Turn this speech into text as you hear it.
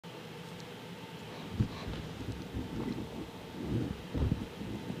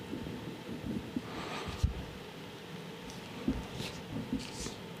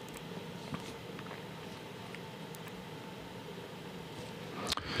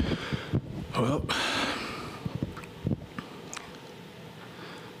Well,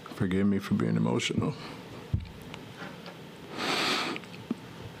 forgive me for being emotional.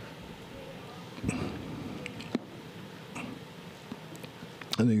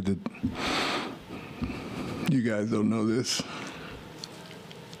 I think that you guys don't know this.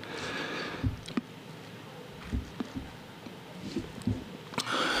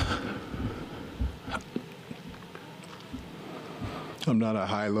 I'm not a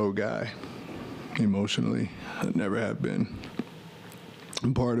high-low guy emotionally. I never have been.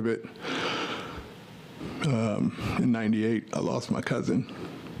 And part of it, in '98, I lost my cousin.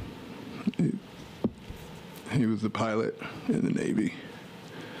 He was the pilot in the Navy.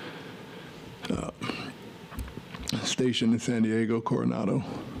 Stationed in San Diego, Coronado,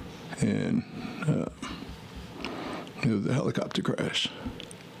 and it was a helicopter crash.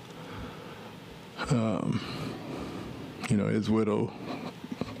 His widow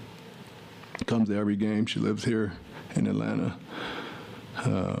comes to every game. She lives here in Atlanta.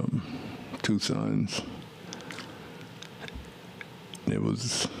 2 sons. It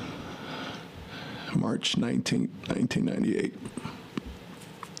was March 19th, 1998,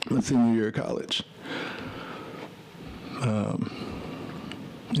 my senior year of college.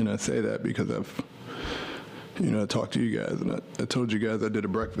 And I say that because I talked to you guys, and I told you guys I did a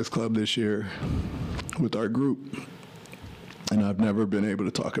breakfast club this year with our group, and I've never been able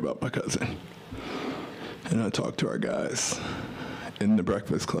to talk about my cousin. And I talked to our guys in the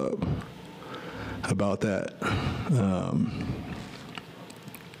breakfast club about that.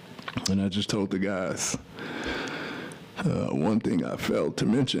 And I just told the guys, one thing I failed to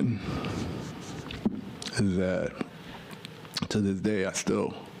mention is that to this day, I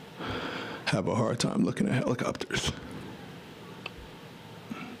still have a hard time looking at helicopters.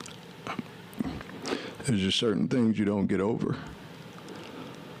 There's just certain things you don't get over.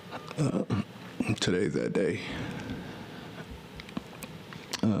 Today's that day.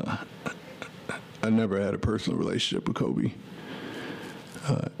 I never had a personal relationship with Kobe.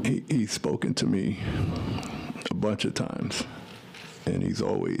 He's spoken to me a bunch of times, and he's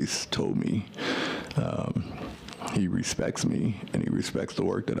always told me he respects me and he respects the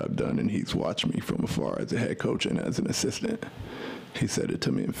work that I've done, and he's watched me from afar as a head coach and as an assistant. He said it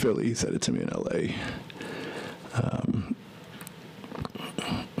to me in Philly. He said it to me in LA.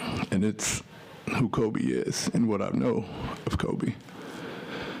 And it's who Kobe is and what I know of Kobe.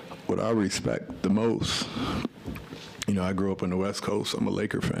 What I respect the most, I grew up on the West Coast. I'm a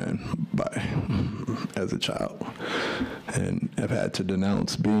Laker fan as a child, and I've had to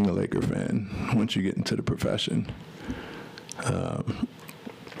denounce being a Laker fan once you get into the profession.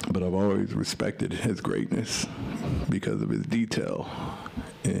 But I've always respected his greatness because of his detail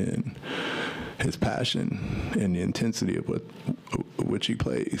and his passion and the intensity of which he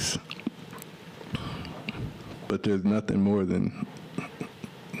plays. But there's nothing more than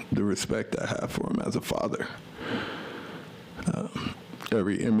the respect I have for him as a father.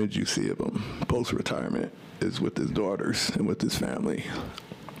 Every image you see of him post-retirement is with his daughters and with his family.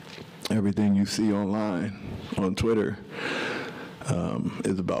 Everything you see online, on Twitter,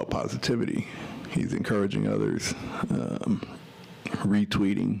 is about positivity. He's encouraging others,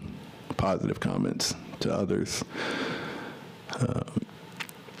 retweeting positive comments to others.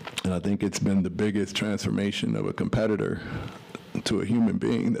 And I think it's been the biggest transformation of a competitor to a human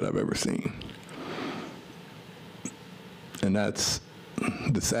being that I've ever seen. And that's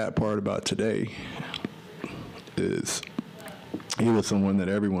the sad part about today, is he was someone that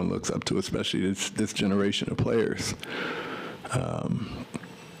everyone looks up to, especially this generation of players.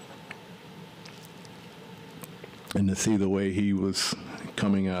 And to see the way he was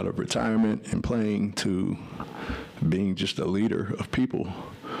coming out of retirement and playing to being just a leader of people,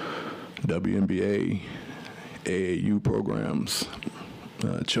 WNBA, AAU programs,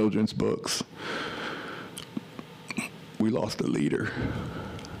 children's books. We lost a leader.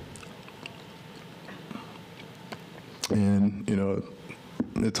 And,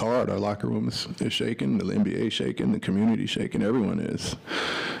 it's hard. Our locker room is shaking, the NBA is shaking, the community is shaking, everyone is.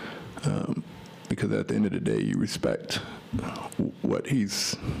 Because at the end of the day, you respect what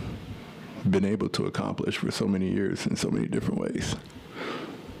he's been able to accomplish for so many years in so many different ways.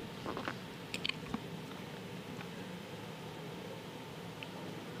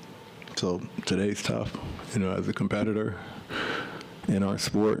 So today's tough. As a competitor in our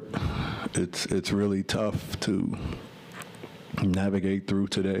sport, it's really tough to navigate through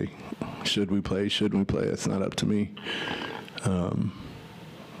today. Should we play? Shouldn't we play? It's not up to me.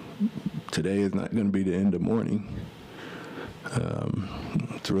 Today is not going to be the end of mourning.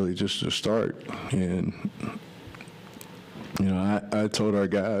 It's really just a start. And I told our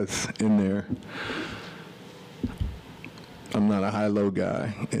guys in there, I'm not a high-low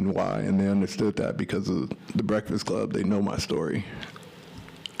guy, and why, and they understood that because of the Breakfast Club. They know my story.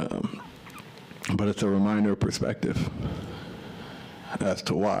 But it's a reminder of perspective as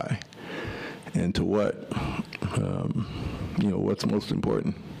to why and to what, what's most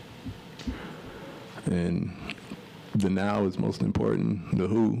important. And the now is most important. The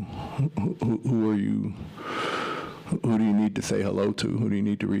who are you, who do you need to say hello to? Who do you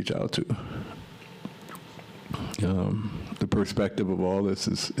need to reach out to? The perspective of all this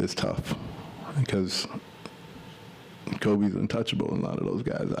is tough because Kobe's untouchable in a lot of those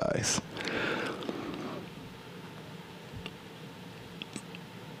guys' eyes.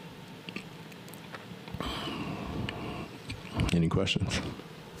 Any questions?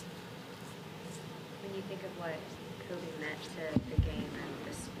 When you think of what Kobe meant to the game and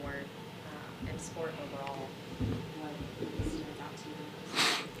the sport, and sport overall, what stands out to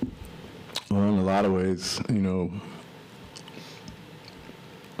you? Well, in a lot of ways,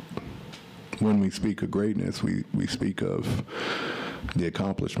 when we speak of greatness, we speak of the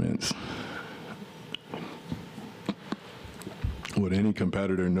accomplishments. What any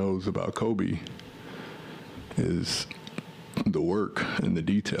competitor knows about Kobe is the work and the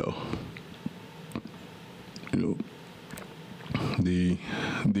detail.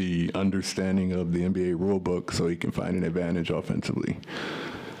 The understanding of the NBA rule book so he can find an advantage offensively.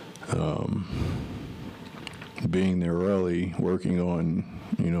 Being there early, working on,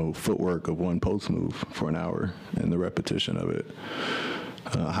 footwork of one post move for an hour and the repetition of it.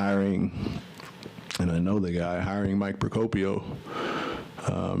 Hiring, and I know the guy, hiring Mike Procopio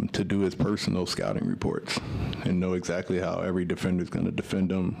to do his personal scouting reports and know exactly how every defender is going to defend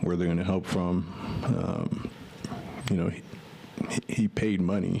them, where they're going to help from. He paid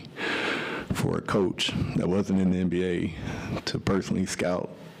money for a coach that wasn't in the NBA to personally scout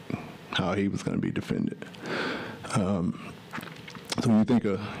how he was going to be defended. So when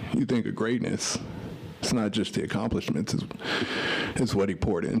you think of greatness, it's not just the accomplishments; it's what he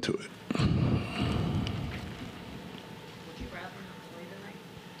poured into it. Would you rather play tonight?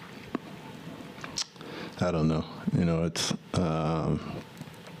 I don't know. It's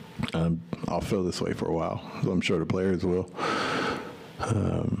I'll feel this way for a while. So I'm sure the players will.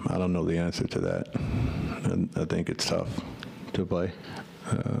 I don't know the answer to that. I think it's tough to play.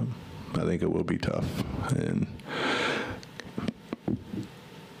 I think it will be tough, and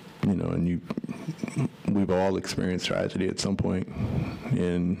we've all experienced tragedy at some point,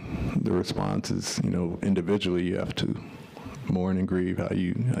 and the response is, individually you have to mourn and grieve how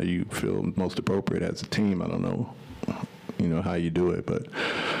you feel most appropriate as a team. I don't know, how you do it, but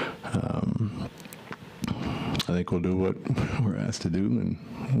I think we'll do what we're asked to do, and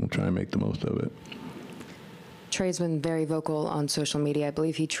we'll try and make the most of it. Trey's been very vocal on social media. I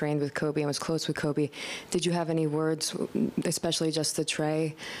believe he trained with Kobe and was close with Kobe. Did you have any words, especially just to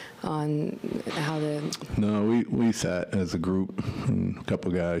Trey, on how to... No, we sat as a group, and a couple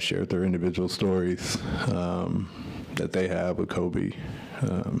guys shared their individual stories that they have with Kobe.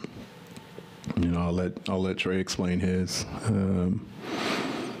 I'll let Trey explain his.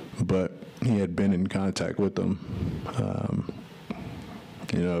 But he had been in contact with them.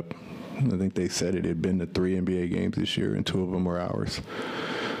 I think they said it had been to 3 NBA games this year, and 2 of them were ours,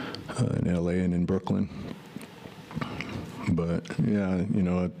 in LA and in Brooklyn. But yeah,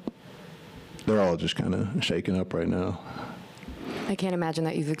 they're all just kind of shaken up right now. I can't imagine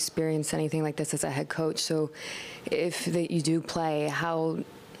that you've experienced anything like this as a head coach. So if you do play, how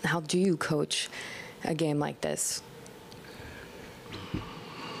do you coach a game like this?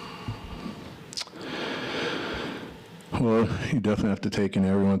 Well, you definitely have to take in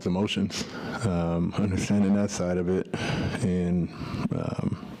everyone's emotions, understanding that side of it. And,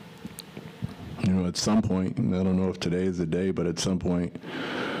 at some point, and I don't know if today is the day, but at some point,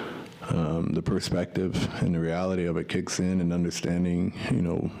 the perspective and the reality of it kicks in, and understanding,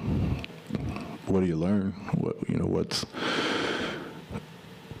 what do you learn?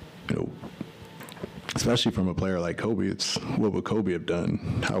 Especially from a player like Kobe, it's what would Kobe have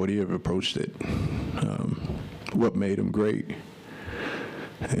done? How would he have approached it? What made him great?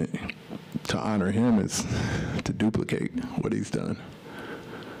 And to honor him is to duplicate what he's done,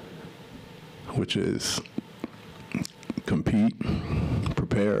 which is compete,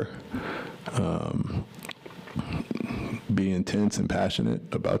 prepare, be intense and passionate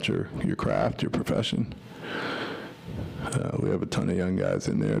about your craft, your profession. We have a ton of young guys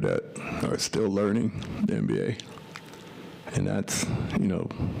in there that are still learning the NBA. And that's,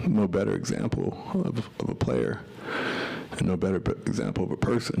 no better example of a player and no better example of a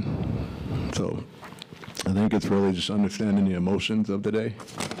person. So I I think it's really just understanding the emotions of the day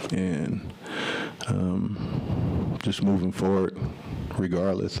and just moving forward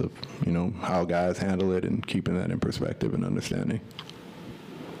regardless of, how guys handle it and keeping that in perspective and understanding.